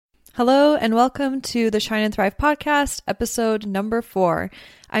Hello and welcome to the Shine and Thrive podcast, episode number 4.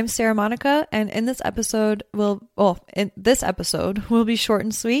 I'm Sarah Monica, and in this episode will be short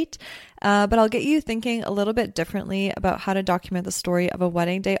and sweet, but I'll get you thinking a little bit differently about how to document the story of a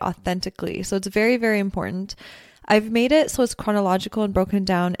wedding day authentically. So it's very, very important. I've made it so it's chronological and broken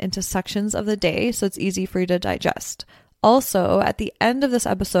down into sections of the day, so it's easy for you to digest. Also, at the end of this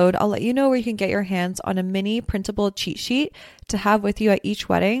episode, I'll let you know where you can get your hands on a mini printable cheat sheet to have with you at each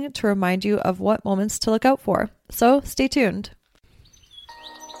wedding to remind you of what moments to look out for. So stay tuned.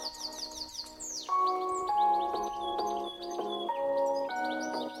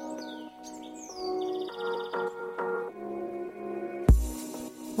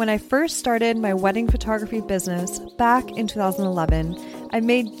 When I first started my wedding photography business back in 2011, I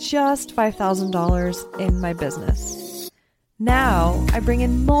made just $5,000 in my business. Now, I bring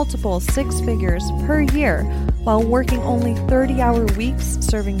in multiple six figures per year while working only 30-hour weeks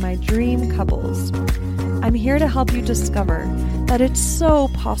serving my dream couples. I'm here to help you discover that it's so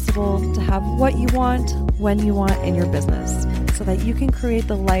possible to have what you want when you want in your business so that you can create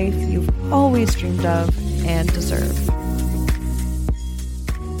the life you've always dreamed of and deserve.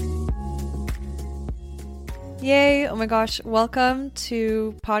 Yay! Oh my gosh, welcome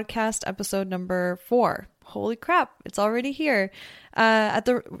to podcast episode number 4. Holy crap, it's already here. At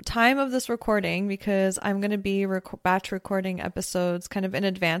the time of this recording, because I'm going to be batch recording episodes kind of in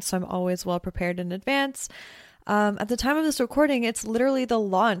advance, so I'm always well prepared in advance. At the time of this recording, it's literally the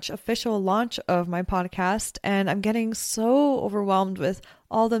official launch of my podcast, and I'm getting so overwhelmed with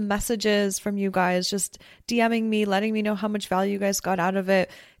all the messages from you guys just DMing me, letting me know how much value you guys got out of it.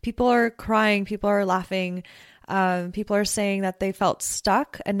 People are crying, people are laughing. People are saying that they felt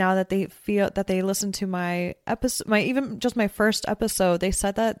stuck, and now that they feel that they listened to my episode, my first episode, they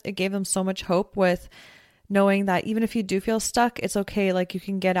said that it gave them so much hope with knowing that even if you do feel stuck, it's okay. Like, you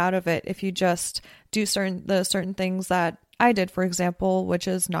can get out of it if you just do certain things that I did, for example, which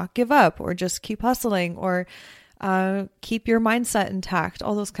is not give up or just keep hustling or keep your mindset intact,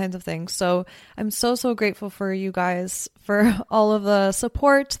 all those kinds of things. So I'm so grateful for you guys for all of the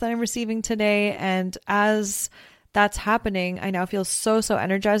support that I'm receiving today. And as that's happening, I now feel so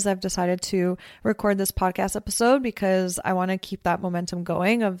energized. I've decided to record this podcast episode because I want to keep that momentum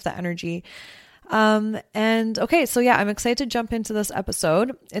going of the energy. And okay, so yeah, I'm excited to jump into this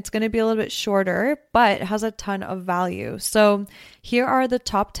episode. It's going to be a little bit shorter, but it has a ton of value. So here are the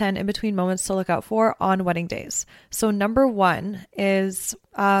top 10 in-between moments to look out for on wedding days. So number 1 is,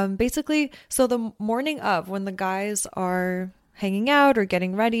 basically, so the morning of, when the guys are hanging out or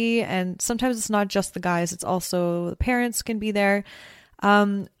getting ready, and sometimes it's not just the guys, it's also the parents can be there.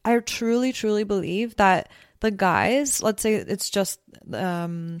 I truly believe that the guys, let's say it's just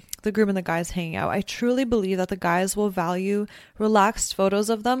the groom and the guys hanging out, I truly believe that the guys will value relaxed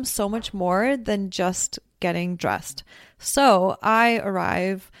photos of them so much more than just getting dressed. So I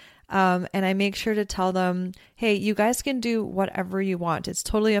arrive and I make sure to tell them, hey, you guys can do whatever you want. It's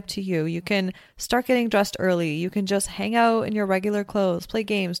totally up to you. You can start getting dressed early. You can just hang out in your regular clothes, play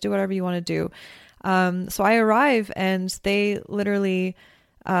games, do whatever you want to do. So I arrive and they literally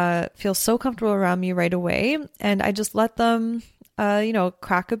feel so comfortable around me right away. And I just let them,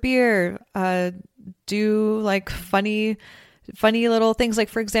 crack a beer, do like funny little things. Like,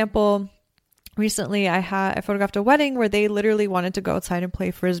 for example, recently I photographed a wedding where they literally wanted to go outside and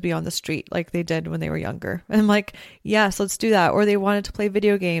play Frisbee on the street like they did when they were younger. And I'm like, yes, let's do that. Or they wanted to play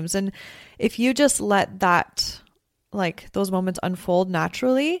video games. And if you just let that, like, those moments unfold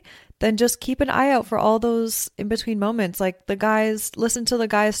naturally, then just keep an eye out for all those in-between moments. Like, the guys, listen to the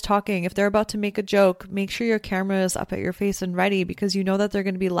guys talking. If they're about to make a joke, make sure your camera is up at your face and ready, because you know that they're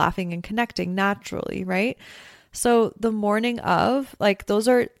going to be laughing and connecting naturally, right? So the morning of, like,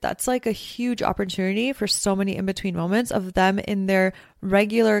 that's like a huge opportunity for so many in-between moments of them in their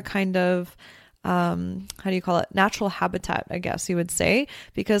regular kind of, natural habitat, I guess you would say,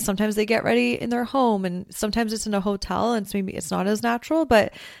 because sometimes they get ready in their home and sometimes it's in a hotel and maybe it's not as natural,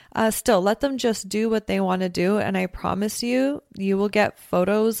 but still let them just do what they want to do. And I promise you will get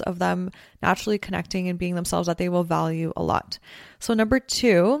photos of them naturally connecting and being themselves that they will value a lot. So number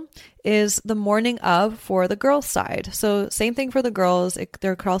 2 is the morning of for the girls' side. So same thing for the girls.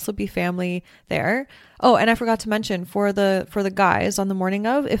 There could also be family there. Oh, and I forgot to mention for the guys on the morning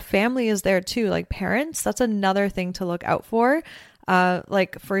of, if family is there too, like parents, that's another thing to look out for.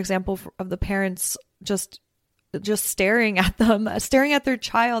 Like, for example, of the parents just staring at their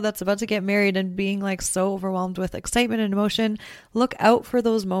child that's about to get married and being like so overwhelmed with excitement and emotion. Look out for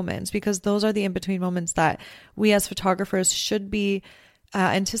those moments, because those are the in-between moments that we as photographers should be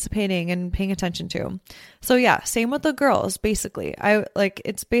anticipating and paying attention to. So yeah, same with the girls. Basically,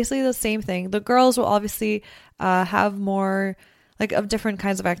 it's basically the same thing. The girls will obviously have more like of different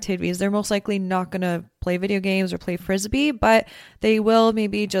kinds of activities. They're most likely not going to play video games or play frisbee, but they will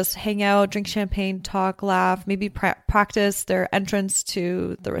maybe just hang out, drink champagne, talk, laugh, maybe practice their entrance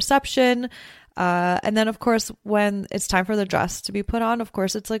to the reception. And then of course, when it's time for the dress to be put on, of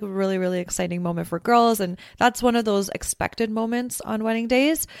course, it's like a really, really exciting moment for girls. And that's one of those expected moments on wedding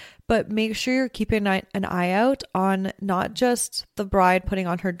days. But make sure you're keeping an eye out on not just the bride putting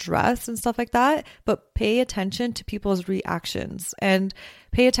on her dress and stuff like that, but pay attention to people's reactions and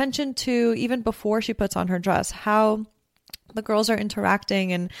pay attention to even before she puts on her dress, how the girls are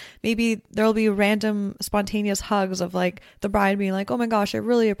interacting, and maybe there'll be random spontaneous hugs of like the bride being like, oh my gosh, I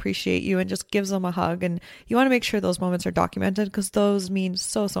really appreciate you, and just gives them a hug. And you want to make sure those moments are documented because those mean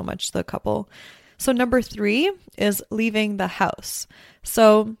so much to the couple. So number 3 is leaving the house.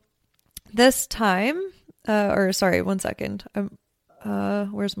 So this time, one second.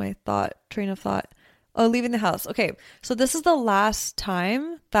 Where's my train of thought? Oh, leaving the house. Okay. So this is the last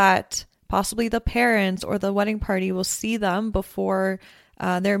time that possibly the parents or the wedding party will see them before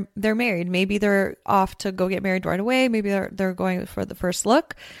they're married. Maybe they're off to go get married right away. Maybe they're going for the first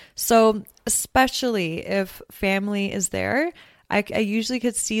look. So especially if family is there, I usually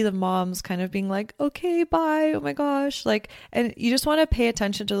could see the moms kind of being like, okay, bye. Oh my gosh. And you just want to pay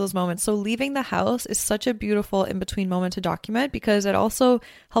attention to those moments. So leaving the house is such a beautiful in-between moment to document because it also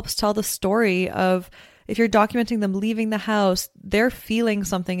helps tell the story of, if you're documenting them leaving the house, they're feeling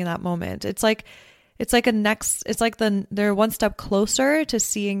something in that moment. They're one step closer to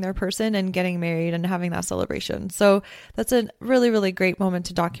seeing their person and getting married and having that celebration. So that's a really, really great moment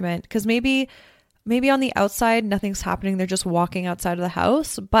to document because maybe on the outside, nothing's happening. They're just walking outside of the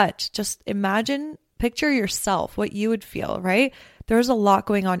house, but just picture yourself, what you would feel, right? There's a lot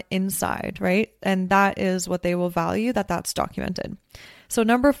going on inside, right? And that is what they will value, that's documented. So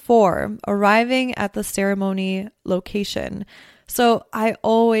number 4, arriving at the ceremony location. So I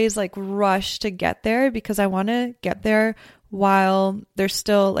always rush to get there because I want to get there while there's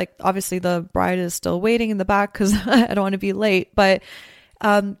still obviously the bride is still waiting in the back because I don't want to be late, but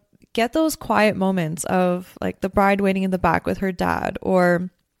get those quiet moments of the bride waiting in the back with her dad or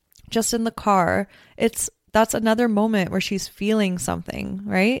just in the car. That's another moment where she's feeling something,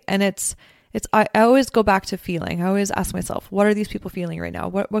 right? And I always go back to feeling. I always ask myself, what are these people feeling right now?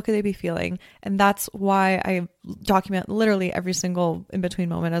 What could they be feeling? And that's why I document literally every single in-between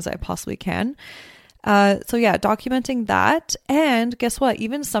moment as I possibly can. So yeah, documenting that. And guess what?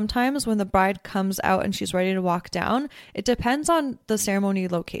 Even sometimes when the bride comes out and she's ready to walk down, it depends on the ceremony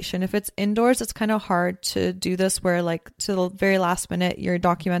location. If it's indoors, it's kind of hard to do this where to the very last minute, you're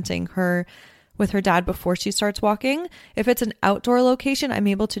documenting her with her dad before she starts walking. If it's an outdoor location, I'm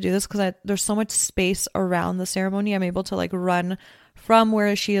able to do this because there's so much space around the ceremony. I'm able to run from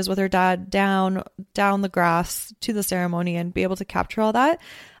where she is with her dad down the grass to the ceremony and be able to capture all that.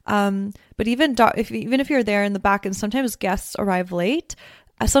 But even if you're there in the back, and sometimes guests arrive late,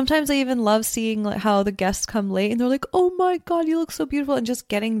 sometimes I even love seeing how the guests come late and they're like, oh my God, you look so beautiful. And just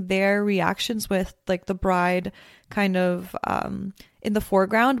getting their reactions with the bride kind of in the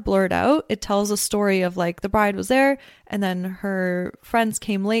foreground blurred out. It tells a story of the bride was there and then her friends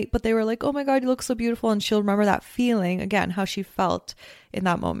came late, but they were like, oh my God, you look so beautiful. And she'll remember that feeling again, how she felt in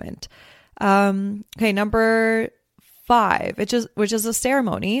that moment. Okay, number 5, which is a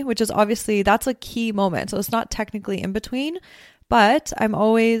ceremony, which is obviously that's a key moment. So it's not technically in between, but I'm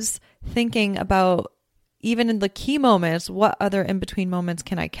always thinking about, even in the key moments, what other in-between moments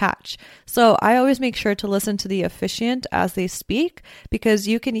can I catch? So I always make sure to listen to the officiant as they speak, because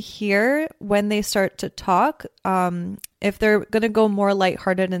you can hear when they start to talk. If they're going to go more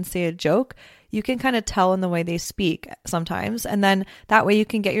lighthearted and say a joke, you can kind of tell in the way they speak sometimes. And then that way you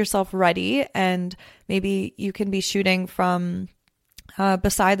can get yourself ready, and maybe you can be shooting from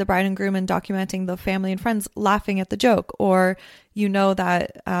beside the bride and groom and documenting the family and friends laughing at the joke, or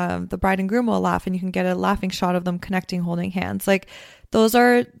that the bride and groom will laugh and you can get a laughing shot of them connecting, holding hands. Those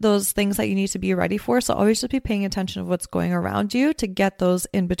are those things that you need to be ready for. So always just be paying attention of what's going around you to get those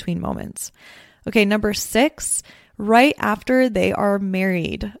in between moments. Okay, number 6, right after they are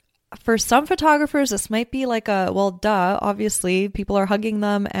married. For some photographers, this might be obviously people are hugging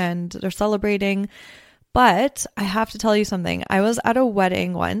them and they're celebrating. But I have to tell you something. I was at a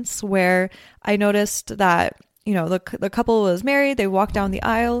wedding once where I noticed that, the couple was married. They walked down the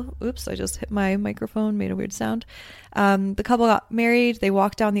aisle. Oops, I just hit my microphone, made a weird sound. The couple got married. They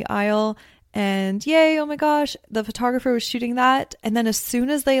walked down the aisle and yay, oh my gosh, the photographer was shooting that. And then as soon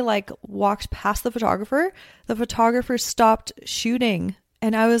as they walked past the photographer stopped shooting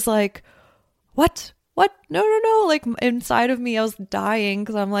And I was like, what? No. Like inside of me, I was dying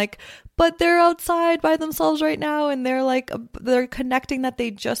because I'm like, but they're outside by themselves right now. And they're connecting that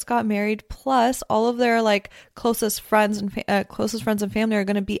they just got married. Plus all of their like closest friends and family are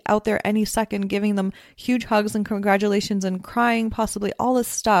going to be out there any second, giving them huge hugs and congratulations and crying, possibly all this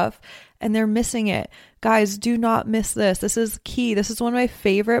stuff. And they're missing it. Guys, do not miss this. This is key. This is one of my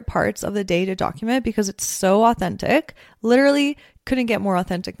favorite parts of the day to document because it's so authentic. Literally couldn't get more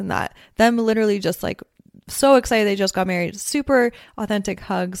authentic than that. Them literally just like so excited they just got married. Super authentic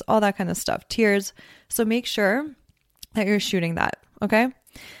hugs, all that kind of stuff. Tears. So make sure that you're shooting that. Okay.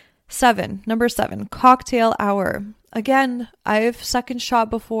 Number 7, cocktail hour. Again, I've second shot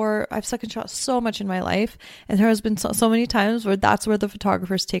before. I've second shot so much in my life. And there has been so many times where that's where the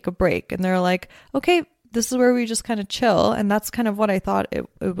photographers take a break. And they're like, okay, this is where we just kind of chill. And that's kind of what I thought it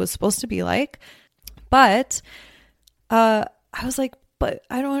was supposed to be like. But I was like, but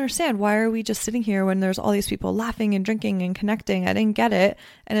I don't understand. Why are we just sitting here when there's all these people laughing and drinking and connecting? I didn't get it.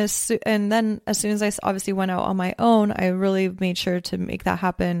 And then as soon as I obviously went out on my own, I really made sure to make that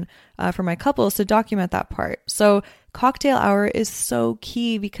happen for my couples to document that part. So cocktail hour is so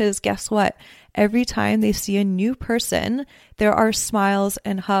key because guess what? Every time they see a new person, there are smiles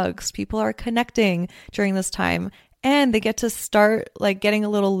and hugs. People are connecting during this time. And they get to start like getting a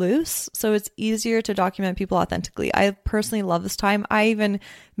little loose. So it's easier to document people authentically. I personally love this time. I even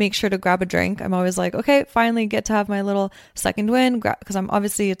make sure to grab a drink. I'm always like, okay, finally get to have my little second win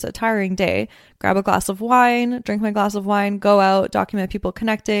because it's a tiring day. Grab a glass of wine, drink my glass of wine, go out, document people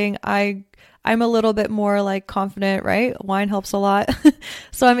connecting. I'm a little bit more like confident, right? Wine helps a lot.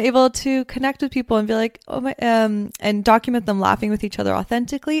 So I'm able to connect with people and be like, oh my, and document them laughing with each other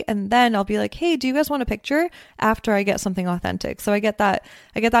authentically. And then I'll be like, hey, do you guys want a picture after I get something authentic? So I get that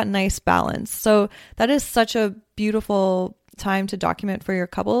nice balance. So that is such a beautiful time to document for your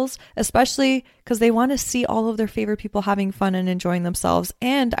couples, especially because they want to see all of their favorite people having fun and enjoying themselves.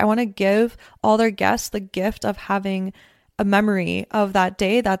 And I want to give all their guests the gift of having a memory of that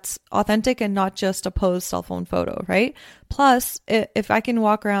day that's authentic and not just a posed cell phone photo, right? Plus, if I can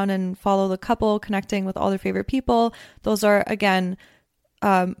walk around and follow the couple connecting with all their favorite people, those are, again,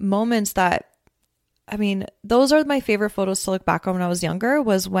 moments that, those are my favorite photos to look back on when I was younger,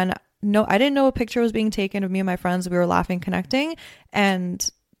 was when I didn't know a picture was being taken of me and my friends. We were laughing, connecting, and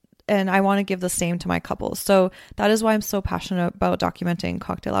I want to give the same to my couples. So that is why I'm so passionate about documenting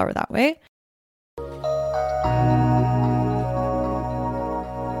cocktail hour that way.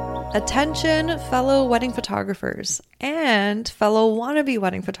 Attention, fellow wedding photographers and fellow wannabe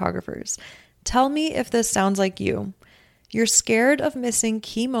wedding photographers. Tell me if this sounds like you. You're scared of missing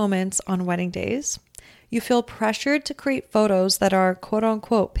key moments on wedding days. You feel pressured to create photos that are quote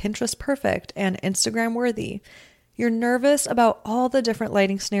unquote Pinterest perfect and Instagram worthy. You're nervous about all the different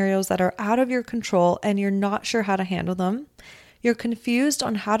lighting scenarios that are out of your control and you're not sure how to handle them. You're confused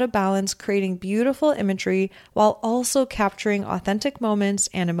on how to balance creating beautiful imagery while also capturing authentic moments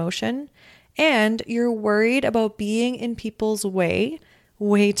and emotion. And you're worried about being in people's way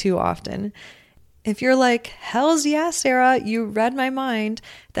too often. If you're like, hells yeah, Sarah, you read my mind,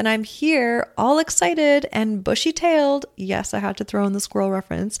 then I'm here all excited and bushy-tailed. Yes, I had to throw in the squirrel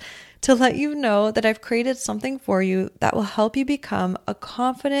reference to let you know that I've created something for you that will help you become a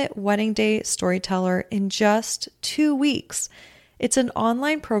confident wedding day storyteller in just 2 weeks. It's an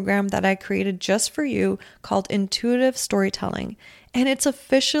online program that I created just for you called Intuitive Storytelling, and it's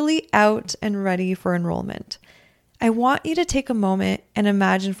officially out and ready for enrollment. I want you to take a moment and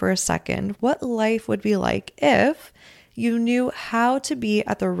imagine for a second what life would be like if you knew how to be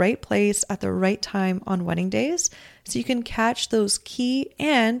at the right place at the right time on wedding days so you can catch those key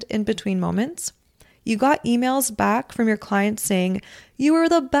and in-between moments. You got emails back from your clients saying, you were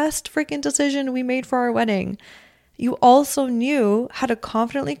the best freaking decision we made for our wedding. You also knew how to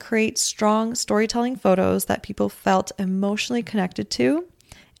confidently create strong storytelling photos that people felt emotionally connected to.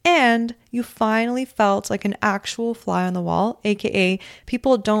 And you finally felt like an actual fly on the wall, aka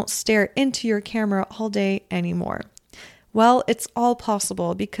people don't stare into your camera all day anymore. Well, it's all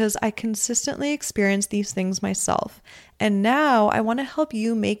possible because I consistently experience these things myself. And now I want to help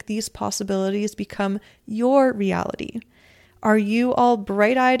you make these possibilities become your reality. Are you all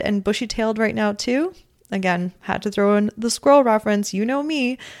bright-eyed and bushy-tailed right now too? Again, had to throw in the squirrel reference, you know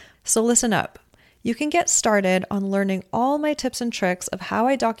me. So listen up. You can get started on learning all my tips and tricks of how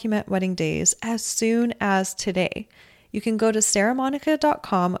I document wedding days as soon as today. You can go to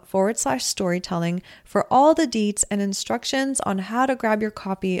sarahmonica.com/storytelling for all the deets and instructions on how to grab your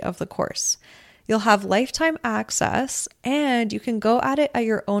copy of the course. You'll have lifetime access, and you can go at it at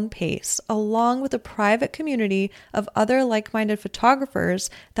your own pace, along with a private community of other like-minded photographers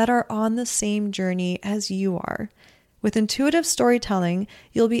that are on the same journey as you are. With intuitive storytelling,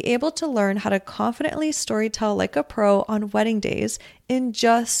 you'll be able to learn how to confidently storytell like a pro on wedding days in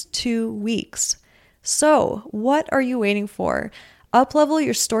just 2 weeks. So, what are you waiting for? Uplevel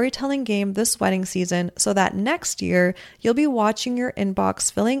your storytelling game this wedding season so that next year you'll be watching your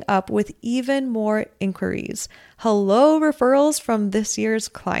inbox filling up with even more inquiries. Hello, referrals from this year's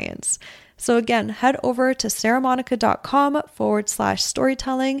clients. So again, head over to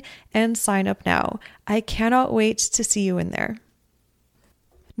sarahmonica.com/storytelling and sign up now. I cannot wait to see you in there.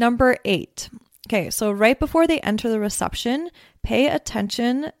 Number 8. Okay, so right before they enter the reception, pay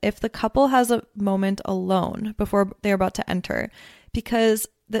attention if the couple has a moment alone before they're about to enter. Because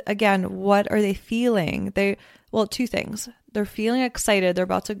again, what are they feeling? Well, 2 things. They're feeling excited. They're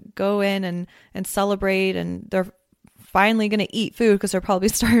about to go in and celebrate, and they're finally going to eat food because they're probably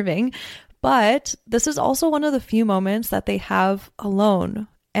starving. But this is also one of the few moments that they have alone.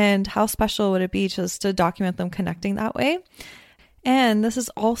 And how special would it be just to document them connecting that way? And this is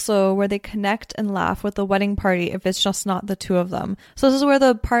also where they connect and laugh with the wedding party if it's just not the 2 of them. So this is where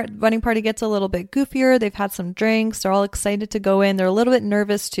the wedding party gets a little bit goofier. They've had some drinks. They're all excited to go in. They're a little bit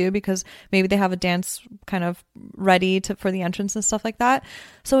nervous too because maybe they have a dance kind of ready for the entrance and stuff like that.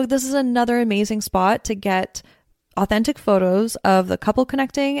 So this is another amazing spot to get authentic photos of the couple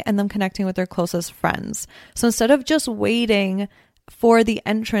connecting and them connecting with their closest friends. So instead of just waiting for the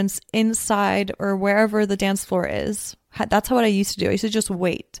entrance inside or wherever the dance floor is, that's what I used to do. I used to just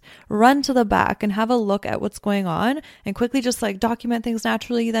wait, run to the back and have a look at what's going on and quickly just like document things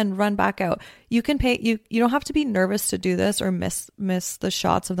naturally, then run back out. You can you don't have to be nervous to do this or miss the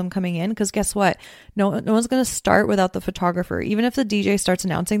shots of them coming in, because guess what? No one's going to start without the photographer. Even if the DJ starts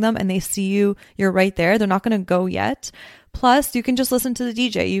announcing them and they see you're right there, they're not going to go yet. Plus, you can just listen to the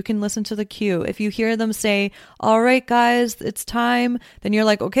DJ. You can listen to the cue. If you hear them say, "All right, guys, it's time," then you're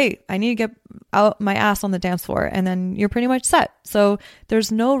like, okay, I need to get out my ass on the dance floor. And then you're pretty much set. So there's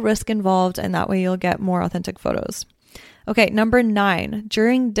no risk involved. And that way you'll get more authentic photos. Okay, number 9,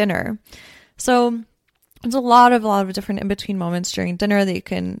 during dinner. So there's a lot of different in-between moments during dinner that you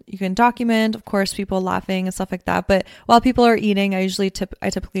can document. Of course, people laughing and stuff like that. But while people are eating, I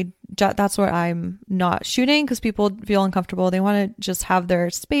typically that's where I'm not shooting because people feel uncomfortable. They want to just have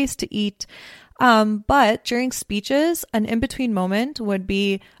their space to eat. But during speeches, an in-between moment would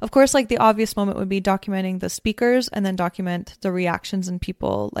be, of course, like the obvious moment would be documenting the speakers and then document the reactions and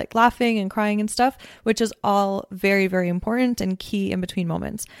people like laughing and crying and stuff, which is all very, very important and key in-between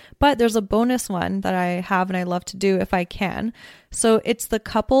moments. But there's a bonus one that I have and I love to do if I can. So it's the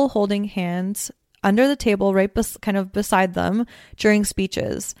couple holding hands under the table right kind of beside them during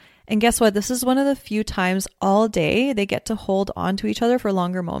speeches. And guess what? This is one of the few times all day they get to hold on to each other for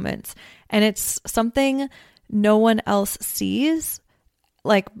longer moments. And it's something no one else sees,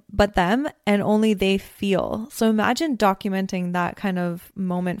 but them, and only they feel. So imagine documenting that kind of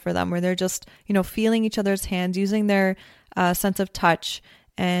moment for them where they're just, feeling each other's hands, using their sense of touch.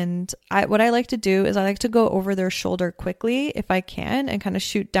 And what I like to do is I like to go over their shoulder quickly if I can and kind of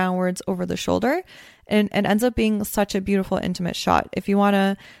shoot downwards over the shoulder. And it ends up being such a beautiful, intimate shot. If you want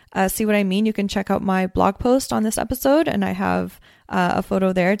to see what I mean, you can check out my blog post on this episode, and I have a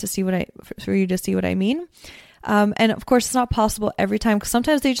photo there to see for you to see what I mean. And of course, it's not possible every time because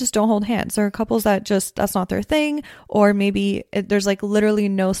sometimes they just don't hold hands. There are couples that that's not their thing, or maybe there's like literally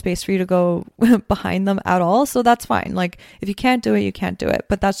no space for you to go behind them at all. So that's fine. Like if you can't do it, you can't do it.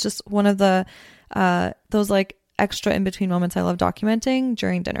 But that's just one of the those like extra in between moments I love documenting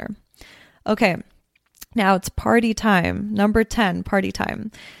during dinner. Okay. Now it's party time. Number 10, party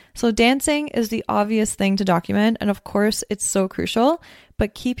time. So dancing is the obvious thing to document. And of course, it's so crucial,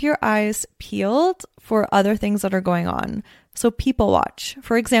 but keep your eyes peeled for other things that are going on. So people watch.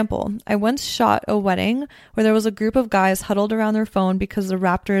 For example, I once shot a wedding where there was a group of guys huddled around their phone because the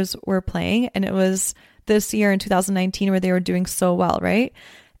Raptors were playing. And it was this year in 2019 where they were doing so well, right?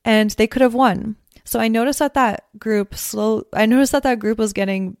 And they could have won. So I noticed that group was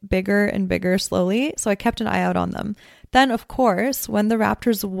getting bigger and bigger slowly. So I kept an eye out on them. Then, of course, when the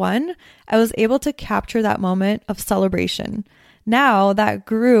Raptors won, I was able to capture that moment of celebration. Now that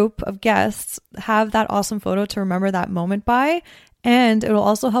group of guests have that awesome photo to remember that moment by, And it will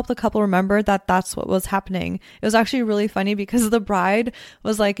also help the couple remember that that's what was happening. It was actually really funny because the bride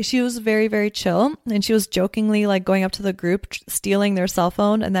was like, she was very, very chill. And she was jokingly like going up to the group, stealing their cell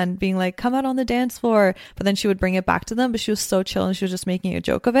phone and then being like, come out on the dance floor. But then she would bring it back to them. But she was so chill and she was just making a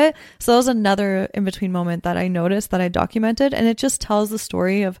joke of it. So that was another in-between moment that I noticed, that I documented. And it just tells the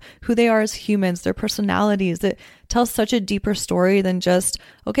story of who they are as humans, their personalities. It tells such a deeper story than just,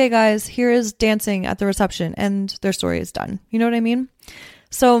 okay, guys, here is dancing at the reception and their story is done. You know what I mean?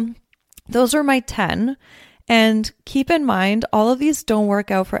 So those are my 10. And keep in mind, all of these don't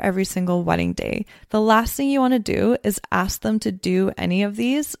work out for every single wedding day. The last thing you want to do is ask them to do any of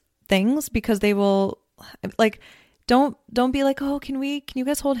these things, because they will like, don't be like, oh, can you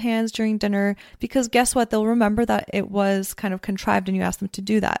guys hold hands during dinner? Because guess what? They'll remember that it was kind of contrived and you asked them to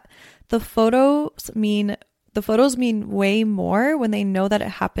do that. The photos mean way more when they know that it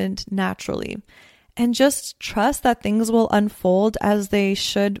happened naturally. And just trust that things will unfold as they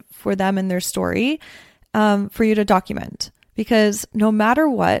should for them in their story, for you to document. Because no matter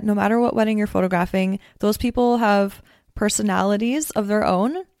what wedding you're photographing, those people have personalities of their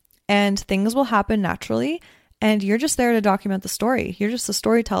own and things will happen naturally. And you're just there to document the story. You're just a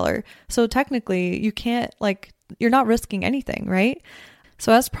storyteller. So technically you're not risking anything, right?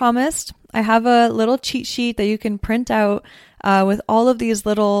 So as promised, I have a little cheat sheet that you can print out with all of these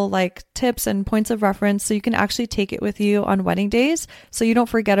little like tips and points of reference, so you can actually take it with you on wedding days so you don't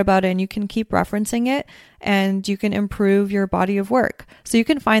forget about it and you can keep referencing it and you can improve your body of work. So you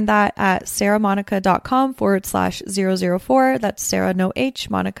can find that at sarahmonica.com/004. That's Sarah, no H,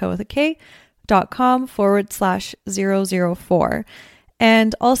 Monica with a K, .com/004.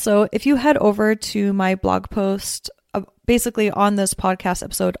 And also, if you head over to my blog post, basically on this podcast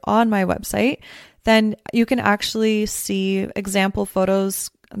episode on my website, then you can actually see example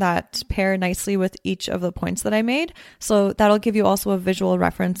photos that pair nicely with each of the points that I made. So that'll give you also a visual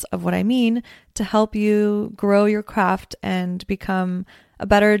reference of what I mean to help you grow your craft and become a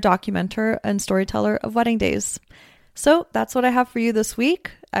better documenter and storyteller of wedding days. So that's what I have for you this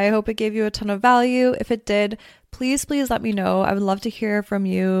week. I hope it gave you a ton of value. If it did, please let me know. I would love to hear from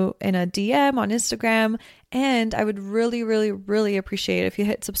you in a DM on Instagram. And I would really, really, really appreciate if you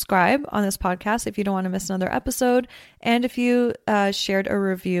hit subscribe on this podcast if you don't want to miss another episode. And if you shared a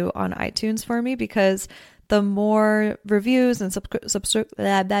review on iTunes for me, because the more reviews and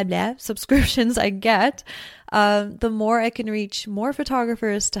subscriptions I get, the more I can reach more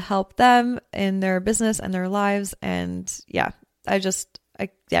photographers to help them in their business and their lives. And yeah, that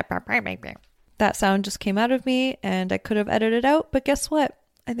sound just came out of me and I could have edited it out, but guess what?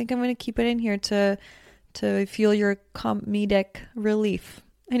 I think I'm going to keep it in here to feel your comedic relief.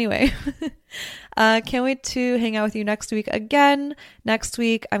 Anyway, can't wait to hang out with you next week again. Next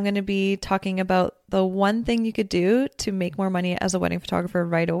week, I'm going to be talking about the one thing you could do to make more money as a wedding photographer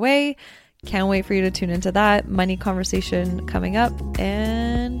right away. Can't wait for you to tune into that money conversation coming up.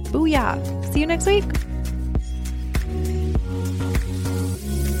 And booyah! See you next week.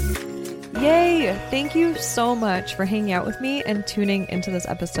 Yay! Thank you so much for hanging out with me and tuning into this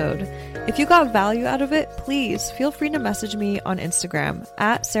episode. If you got value out of it, please feel free to message me on Instagram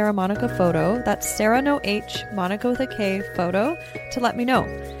at Sarah Monica Photo. That's Sarah, no H, Monica with a K, photo, to let me know.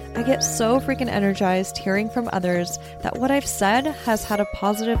 I get so freaking energized hearing from others that what I've said has had a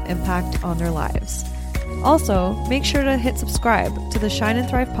positive impact on their lives. Also, make sure to hit subscribe to the Shine and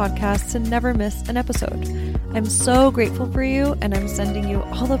Thrive podcast to never miss an episode. I'm so grateful for you, and I'm sending you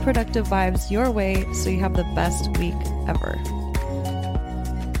all the productive vibes your way so you have the best week ever.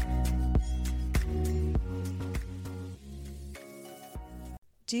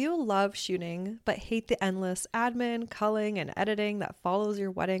 Do you love shooting but hate the endless admin, culling, and editing that follows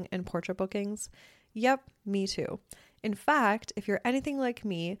your wedding and portrait bookings? Yep, me too. In fact, if you're anything like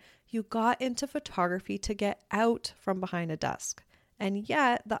me, you got into photography to get out from behind a desk. And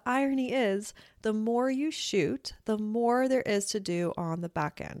yet, the irony is, the more you shoot, the more there is to do on the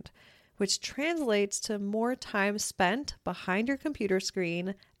back end, which translates to more time spent behind your computer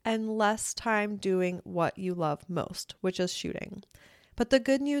screen and less time doing what you love most, which is shooting. But the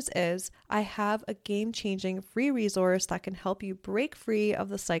good news is I have a game-changing free resource that can help you break free of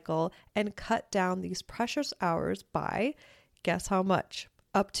the cycle and cut down these precious hours by, guess how much?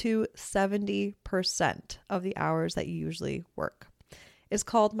 Up to 70% of the hours that you usually work. It's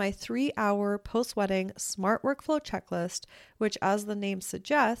called my 3-hour post-wedding smart workflow checklist, which, as the name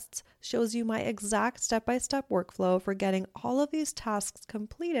suggests, shows you my exact step-by-step workflow for getting all of these tasks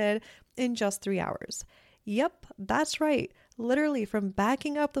completed in just 3 hours. Yep, that's right. Literally from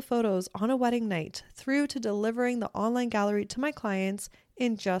backing up the photos on a wedding night through to delivering the online gallery to my clients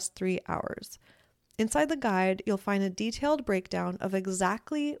in just 3 hours. Inside the guide, you'll find a detailed breakdown of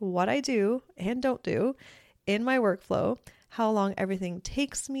exactly what I do and don't do in my workflow, how long everything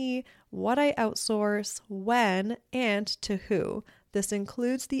takes me, what I outsource, when, and to who. This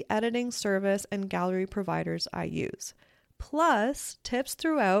includes the editing service and gallery providers I use. Plus, tips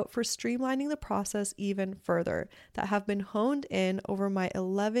throughout for streamlining the process even further that have been honed in over my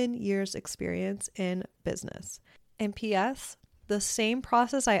 11 years experience in business. And P.S., the same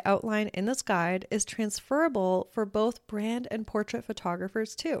process I outline in this guide is transferable for both brand and portrait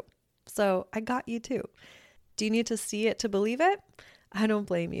photographers too. So I got you too. Do you need to see it to believe it? I don't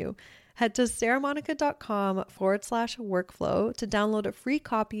blame you. Head to sarahmonica.com/workflow to download a free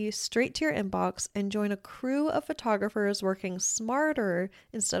copy straight to your inbox and join a crew of photographers working smarter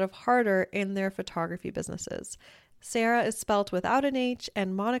instead of harder in their photography businesses. Sarah is spelled without an H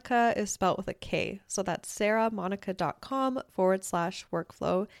and Monica is spelled with a K. So that's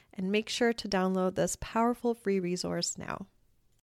sarahmonica.com/workflow, and make sure to download this powerful free resource now.